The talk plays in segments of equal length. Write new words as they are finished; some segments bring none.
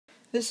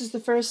This is the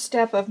first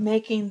step of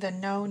making the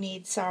No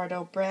Knead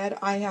Sourdough bread.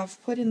 I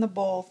have put in the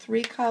bowl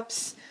 3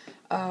 cups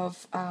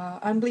of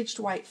unbleached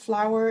white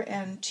flour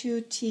and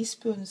 2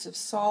 teaspoons of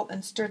salt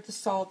and stirred the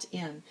salt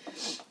in.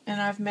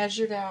 And I've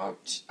measured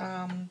out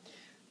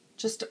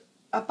just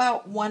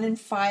about 1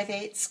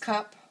 5/8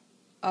 cup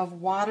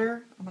of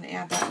water. I'm going to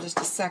add that in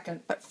just a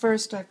second. But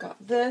first I've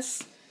got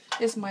this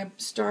is my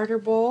starter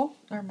bowl,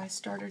 or my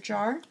starter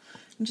jar.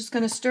 I'm just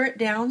going to stir it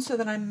down so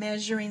that I'm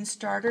measuring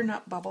starter,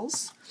 not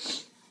bubbles.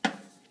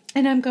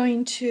 And I'm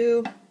going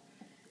to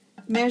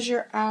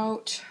measure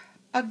out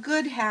a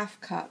good 1/2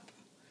 cup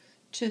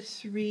to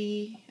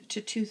 3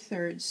 to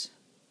 2/3.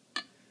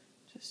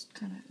 Just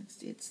kind of,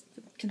 it's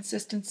the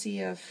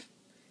consistency of,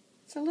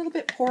 it's a little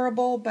bit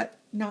pourable, but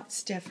not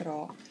stiff at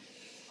all.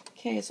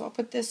 Okay, so I'll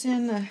put this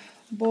in the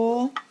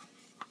bowl.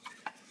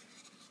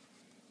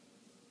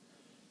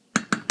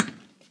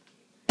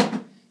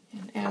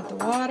 And add the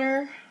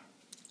water.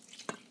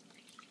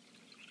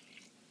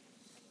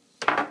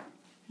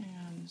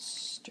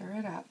 Stir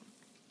it up.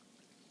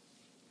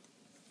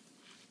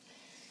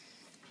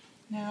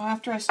 Now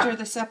after I stir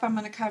this up, I'm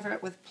going to cover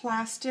it with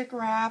plastic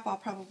wrap. I'll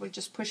probably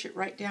just push it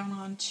right down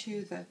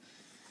onto the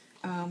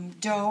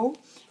dough,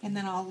 and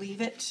then I'll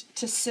leave it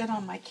to sit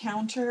on my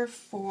counter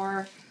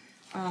for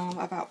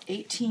about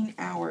 18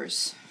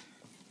 hours.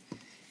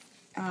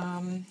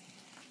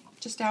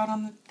 Just out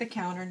on the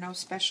counter, no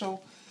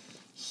special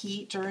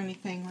heat or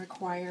anything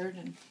required,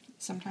 and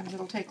sometimes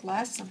it'll take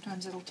less,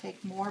 sometimes it'll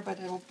take more, but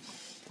it'll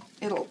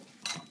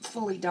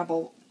fully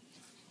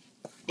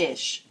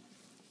double-ish.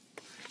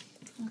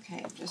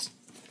 Okay, just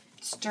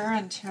stir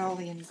until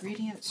the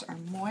ingredients are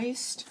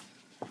moist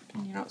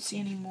and you don't see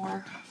any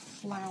more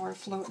flour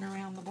floating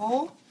around the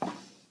bowl.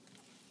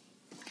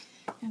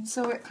 And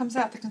so it comes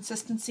out the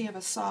consistency of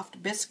a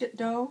soft biscuit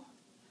dough.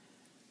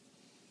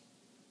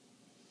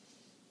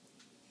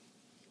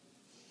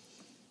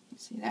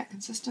 See that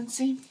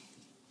consistency?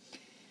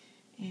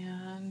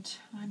 And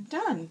I'm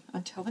done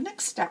until the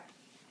next step.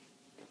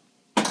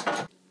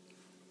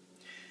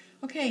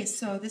 Okay,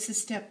 so this is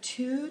step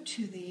 2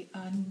 to the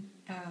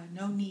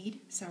No Knead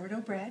sourdough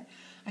bread.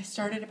 I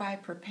started by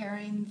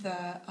preparing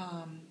the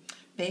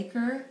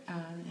baker.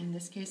 In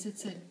this case,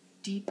 it's a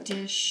deep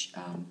dish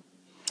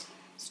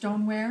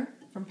stoneware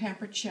from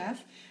Pampered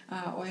Chef,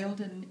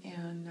 oiled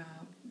and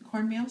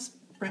cornmeal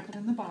sprinkled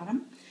in the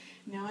bottom.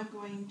 Now I'm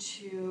going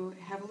to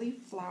heavily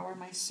flour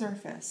my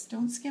surface.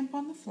 Don't skimp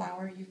on the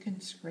flour. You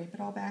can scrape it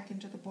all back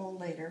into the bowl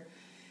later.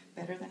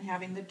 Better than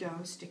having the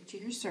dough stick to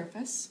your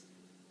surface.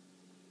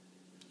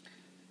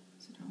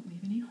 Don't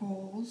leave any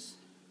holes.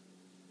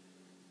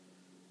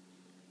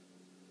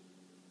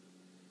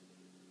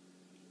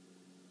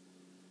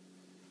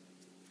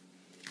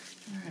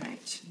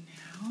 Alright,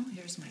 now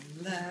here's my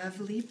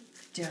lovely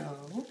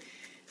dough.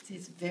 See,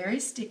 it's very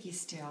sticky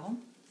still,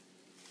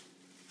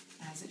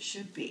 as it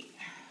should be.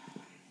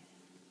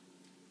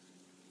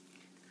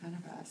 Kind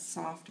of a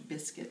soft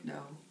biscuit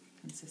dough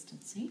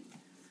consistency.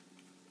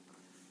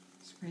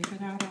 Scrape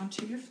it out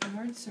onto your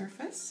floured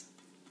surface.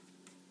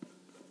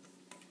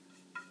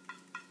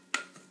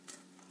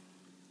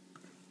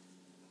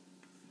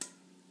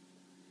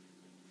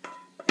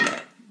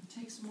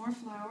 Take some more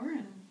flour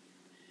and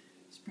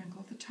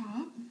sprinkle the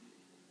top,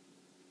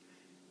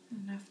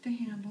 enough to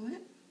handle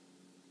it.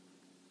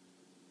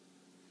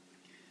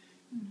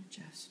 And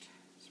just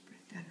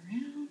spread that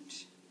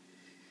around.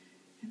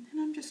 And then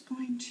I'm just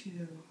going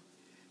to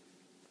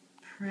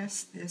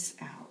press this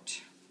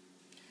out.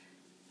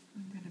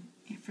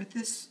 For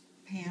this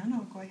pan,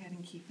 I'll go ahead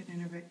and keep it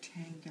in a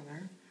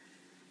rectangular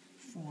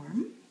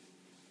form.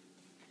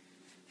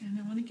 And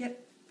I want to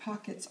get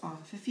pockets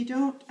off. If you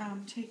don't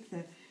take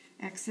the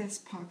excess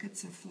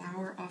pockets of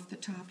flour off the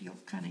top, you'll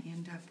kind of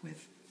end up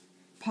with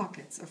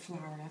pockets of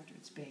flour after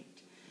it's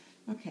baked.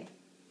 Okay,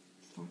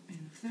 4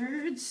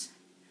 2/3,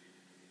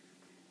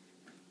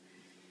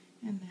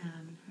 and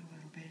then a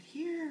little bit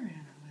here and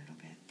a little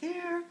bit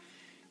there,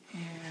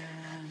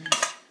 and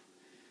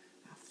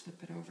I'll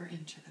flip it over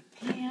into the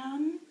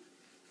pan.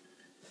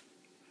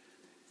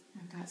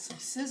 I've got some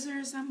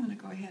scissors. I'm going to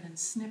go ahead and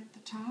snip the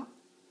top.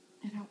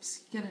 It helps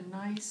get a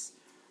nice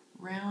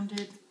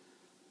rounded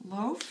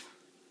loaf.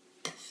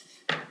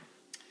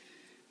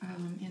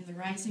 In the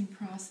rising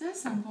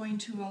process, I'm going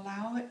to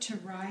allow it to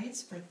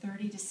rise for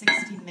 30 to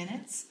 60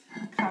 minutes,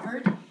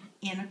 covered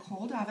in a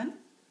cold oven.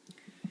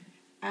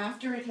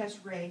 After it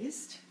has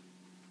raised,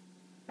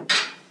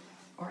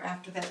 or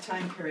after that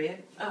time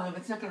period,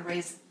 it's not going to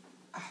raise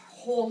a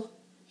whole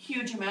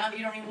huge amount.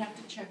 You don't even have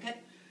to check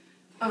it.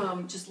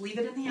 Just leave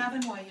it in the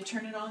oven while you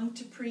turn it on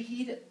to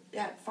preheat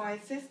at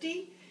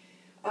 550,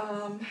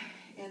 and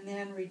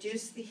then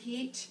reduce the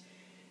heat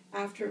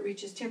after it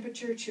reaches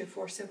temperature to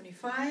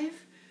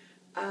 475,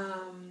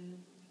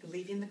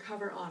 leaving the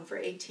cover on for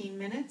 18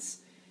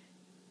 minutes.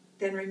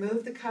 Then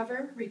remove the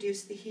cover,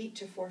 reduce the heat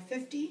to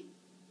 450,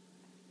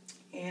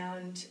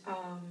 and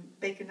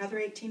bake another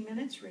 18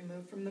 minutes,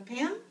 remove from the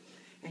pan,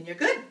 and you're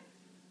good.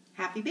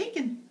 Happy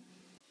baking.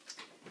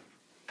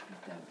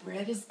 The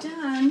bread is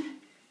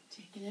done.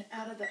 Taking it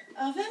out of the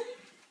oven.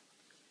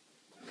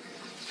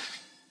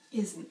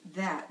 Isn't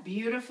that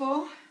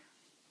beautiful?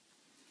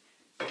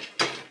 All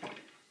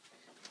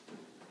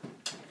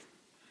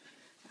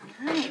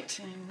right,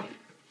 and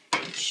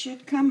it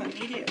should come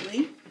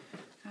immediately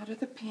out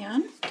of the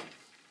pan.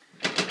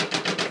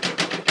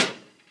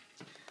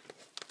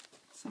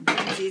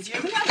 Sometimes easier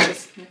than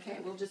others. Okay,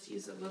 we'll just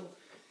use a little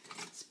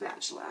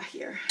spatula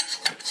here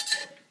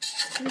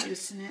to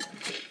loosen it.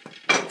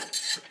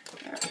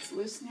 There, it's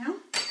loose now.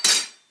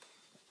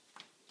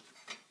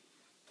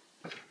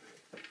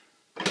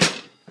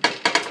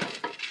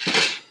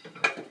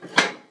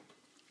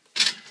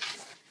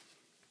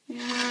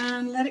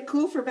 And let it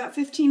cool for about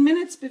 15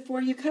 minutes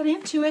before you cut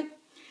into it.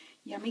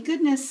 Yummy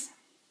goodness.